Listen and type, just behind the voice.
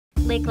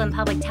Lakeland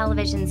Public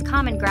Television's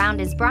Common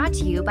Ground is brought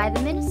to you by the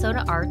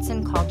Minnesota Arts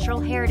and Cultural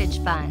Heritage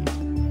Fund.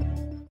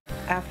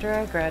 After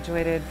I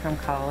graduated from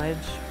college,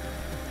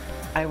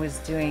 I was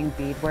doing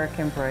beadwork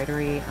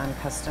embroidery on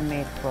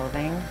custom-made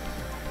clothing,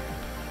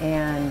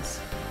 and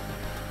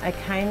I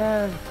kind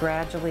of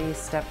gradually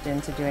stepped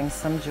into doing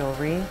some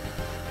jewelry.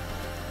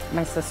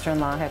 My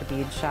sister-in-law had a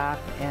bead shop,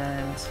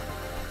 and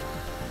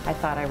I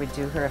thought I would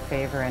do her a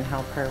favor and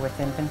help her with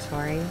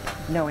inventory,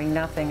 knowing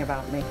nothing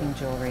about making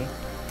jewelry.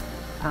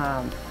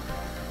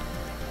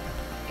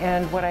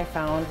 And what I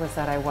found was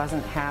that I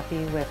wasn't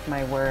happy with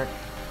my work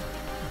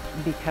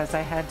because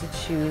I had to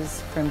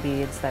choose from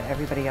beads that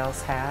everybody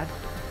else had,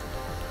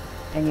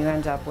 and you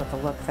end up with a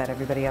look that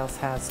everybody else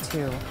has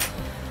too.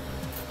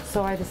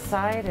 So I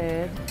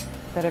decided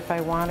that if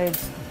I wanted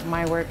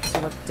my work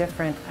to look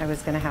different, I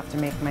was going to have to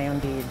make my own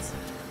beads.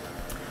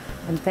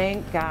 And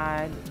thank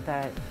God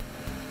that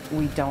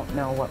we don't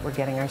know what we're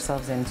getting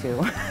ourselves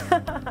into.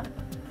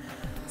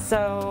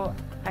 So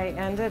I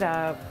ended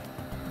up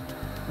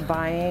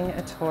buying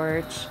a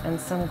torch and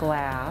some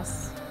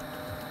glass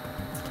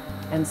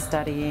and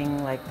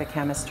studying like the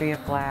chemistry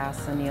of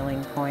glass,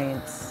 annealing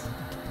points,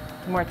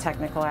 more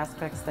technical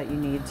aspects that you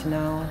need to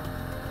know,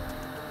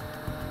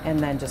 and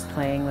then just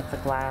playing with the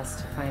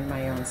glass to find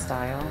my own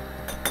style.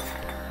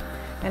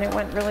 And it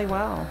went really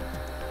well.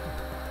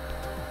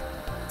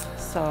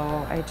 So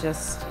I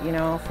just, you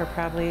know, for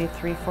probably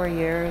 3-4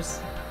 years,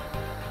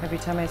 every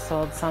time I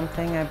sold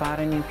something, I bought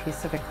a new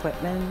piece of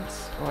equipment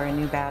or a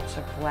new batch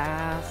of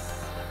glass.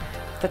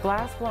 The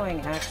glass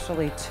blowing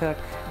actually took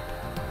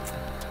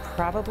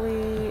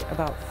probably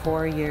about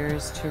 4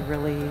 years to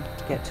really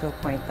get to a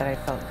point that I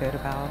felt good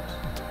about.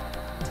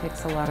 It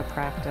takes a lot of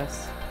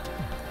practice.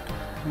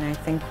 And I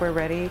think we're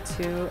ready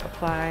to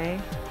apply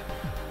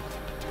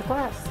the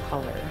glass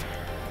color.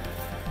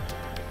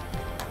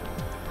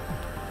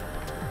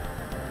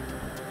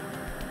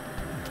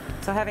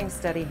 So having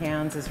steady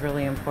hands is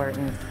really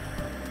important.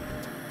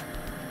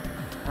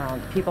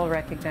 People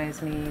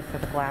recognize me for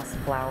the glass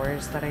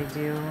flowers that I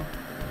do.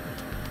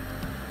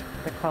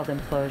 They're called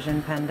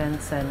implosion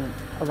pendants, and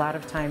a lot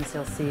of times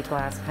you'll see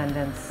glass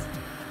pendants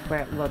where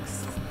it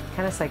looks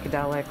kind of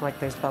psychedelic, like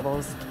there's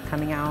bubbles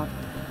coming out.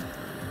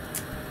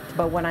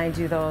 But when I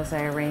do those,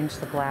 I arrange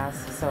the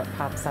glass so it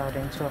pops out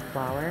into a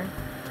flower.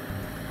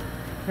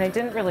 And I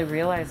didn't really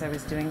realize I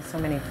was doing so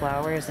many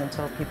flowers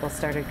until people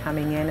started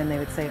coming in and they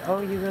would say,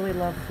 "Oh, you really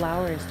love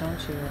flowers,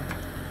 don't you?"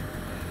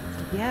 I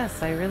said,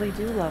 "Yes, I really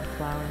do love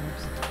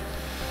flowers."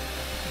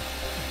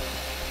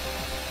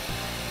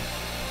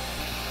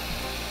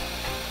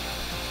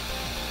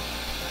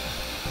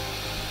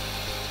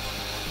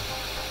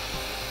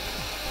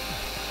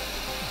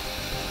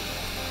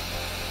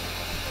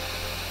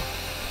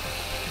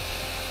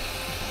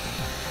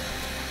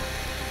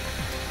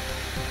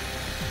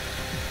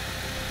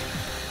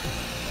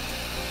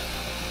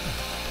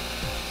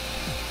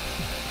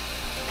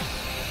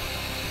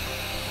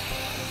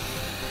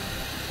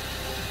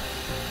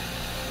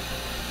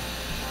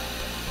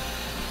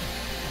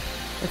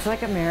 It's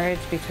like a marriage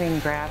between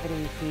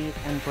gravity, heat,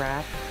 and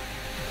breath,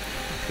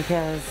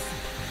 because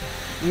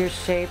your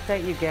shape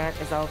that you get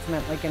is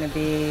ultimately going to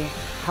be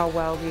how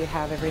well do you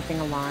have everything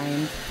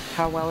aligned,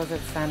 how well is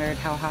it centered,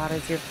 how hot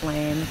is your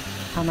flame,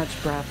 how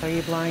much breath are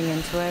you blowing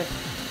into it.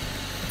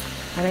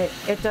 And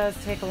it does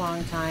take a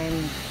long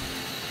time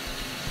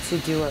to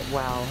do it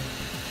well.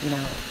 You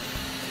know,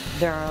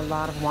 there are a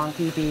lot of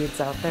wonky beads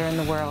out there in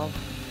the world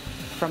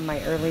from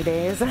my early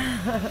days.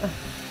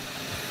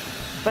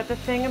 But the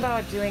thing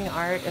about doing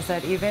art is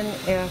that even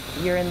if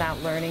you're in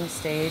that learning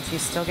stage, you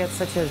still get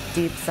such a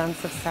deep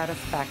sense of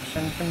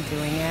satisfaction from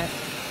doing it.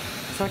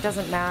 So it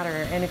doesn't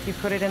matter. And if you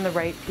put it in the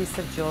right piece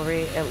of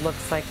jewelry, it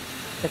looks like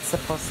it's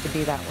supposed to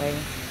be that way.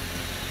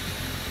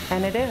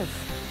 And it is.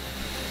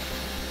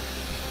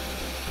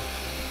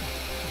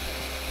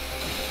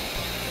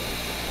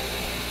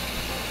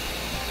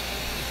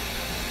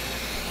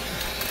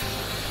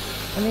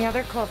 And the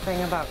other cool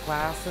thing about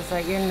glass is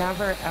that you're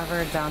never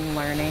ever done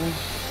learning.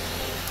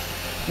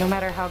 No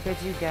matter how good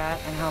you get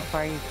and how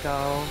far you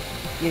go,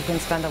 you can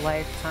spend a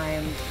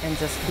lifetime and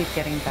just keep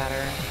getting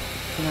better,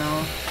 you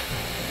know?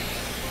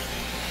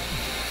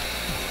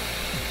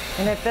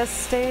 And at this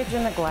stage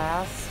in the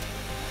glass,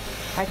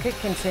 I could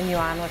continue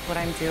on with what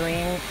I'm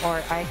doing,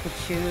 or I could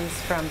choose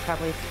from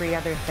probably 3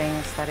 other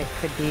things that it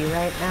could be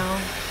right now.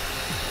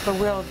 But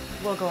we'll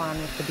go on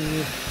with the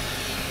bead.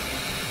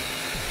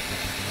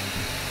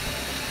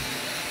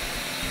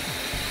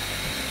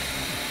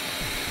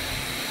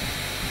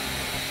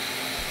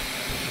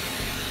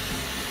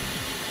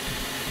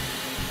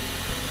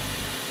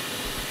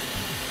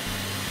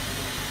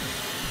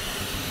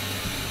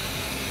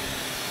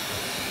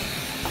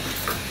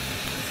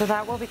 So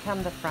that will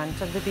become the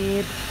front of the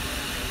bead.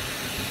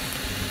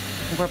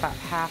 We're about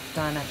half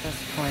done at this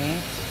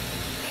point.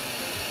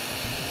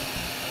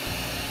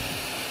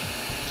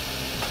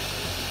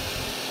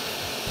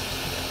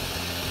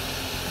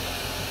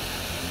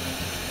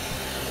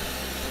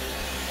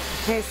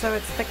 Okay, so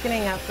it's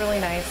thickening up really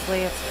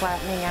nicely. It's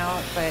flattening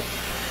out, but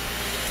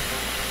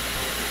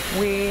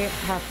We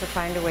have to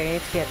find a way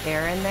to get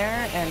air in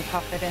there and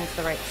puff it into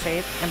the right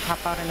shape and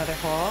pop out another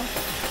hole.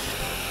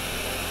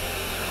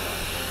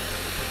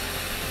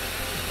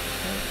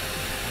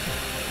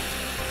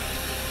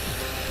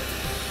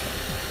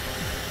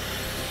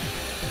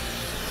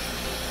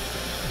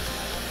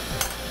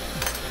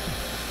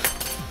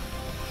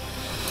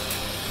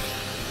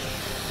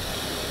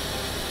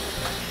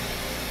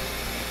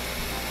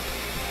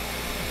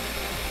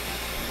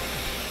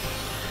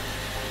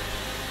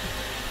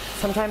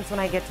 Sometimes when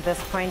I get to this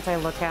point, I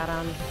look at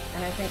them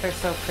and I think they're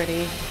so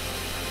pretty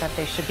that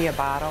they should be a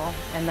bottle,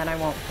 and then I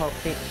won't blow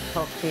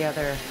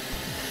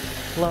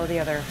the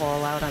other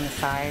hole out on the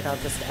side. I'll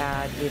just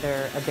add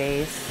either a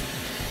base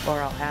or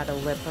I'll add a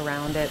lip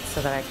around it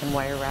so that I can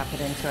wire wrap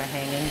it into a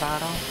hanging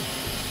bottle.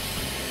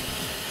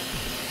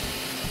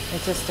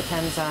 It just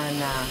depends on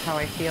how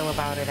I feel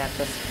about it at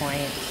this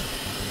point.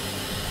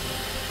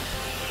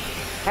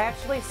 I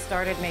actually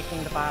started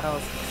making the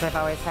bottles because I've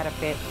always had a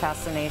bit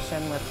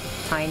fascination with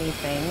tiny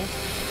things,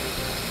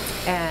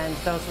 and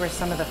those were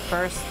some of the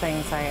first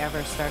things I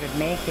ever started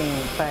making.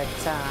 But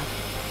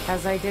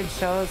as I did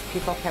shows,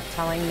 people kept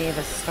telling me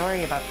the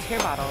story about tear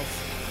bottles.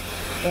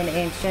 In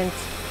ancient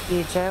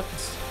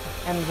Egypt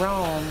and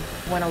Rome,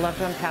 when a loved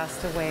one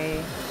passed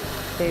away,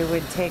 they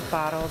would take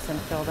bottles and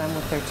fill them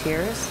with their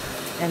tears,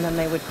 and then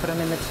they would put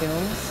them in the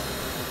tombs.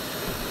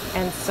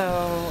 And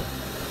so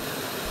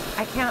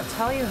I can't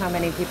tell you how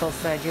many people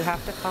said, you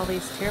have to call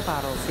these tear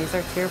bottles. These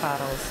are tear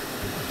bottles.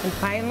 And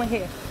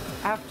finally,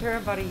 after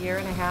about a year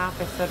and a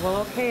half, I said, well,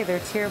 okay, they're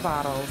tear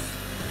bottles.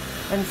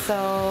 And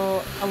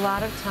so a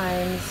lot of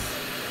times,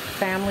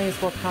 families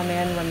will come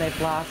in when they've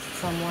lost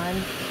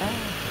someone,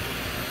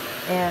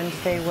 and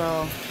they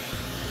will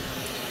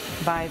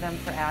buy them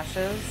for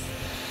ashes,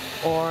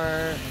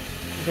 or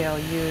they'll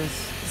use,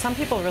 some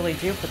people really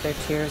do put their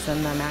tears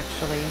in them,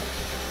 actually.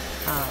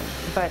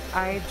 But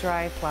I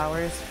dry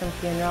flowers from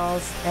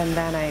funerals, and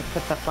then I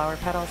put the flower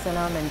petals in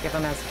them and give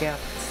them as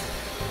gifts.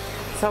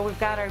 So we've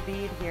got our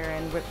bead here,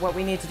 and what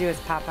we need to do is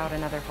pop out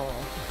another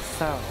hole.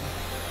 So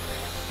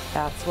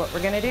that's what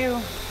we're gonna do.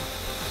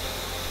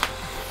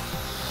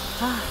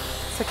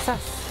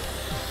 Success.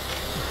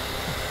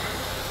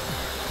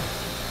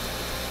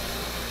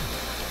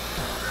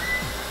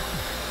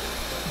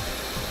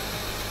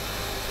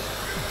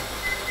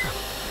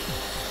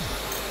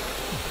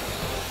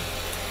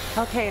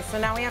 Okay, so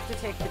now we have to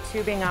take the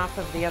tubing off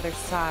of the other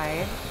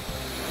side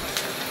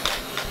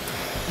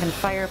and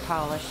fire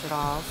polish it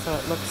all so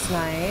it looks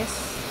nice.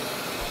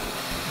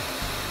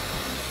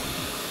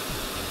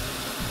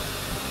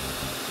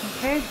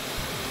 Okay, I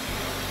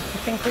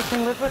think we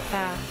can live with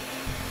that.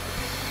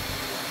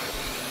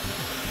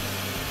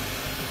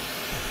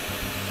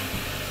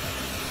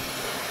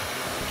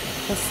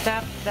 The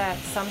step that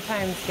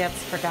sometimes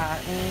gets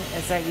forgotten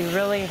is that you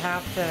really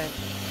have to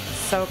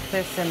soak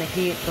this in the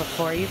heat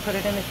before you put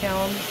it in the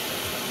kiln,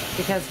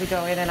 because we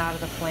go in and out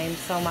of the flame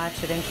so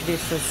much, it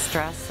introduces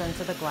stress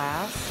into the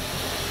glass.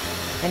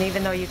 And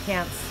even though you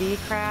can't see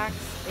cracks,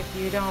 if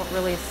you don't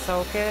really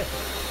soak it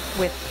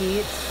with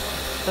heat,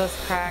 those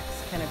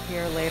cracks can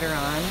appear later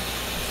on.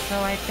 So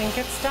I think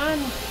it's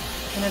done,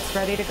 and it's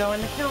ready to go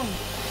in the kiln.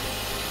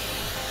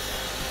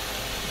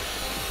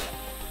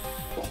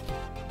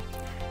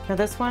 Now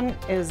this one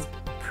is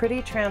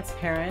pretty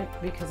transparent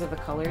because of the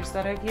colors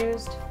that I've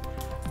used.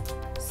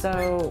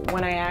 So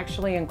when I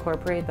actually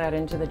incorporate that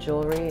into the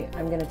jewelry,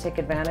 I'm going to take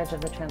advantage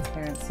of the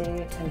transparency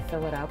and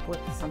fill it up with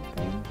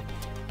something.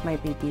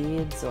 Might be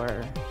beads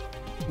or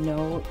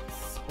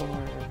notes or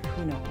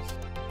who knows.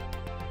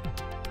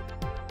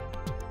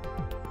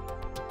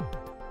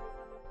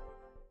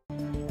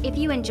 If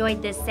you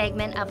enjoyed this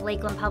segment of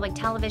Lakeland Public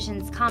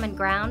Television's Common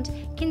Ground,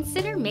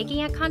 consider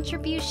making a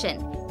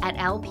contribution at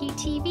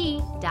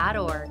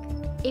lptv.org.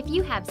 If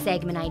you have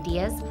segment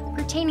ideas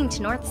pertaining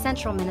to North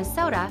Central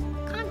Minnesota,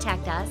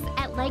 contact us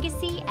at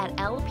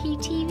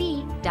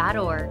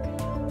legacy@lptv.org.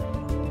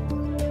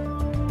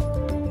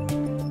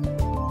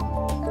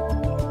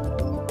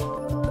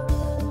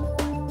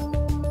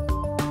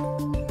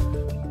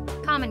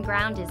 Common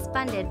Ground is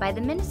funded by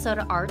the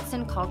Minnesota Arts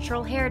and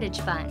Cultural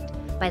Heritage Fund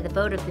by the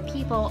vote of the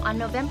people on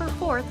November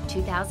 4th,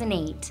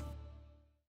 2008.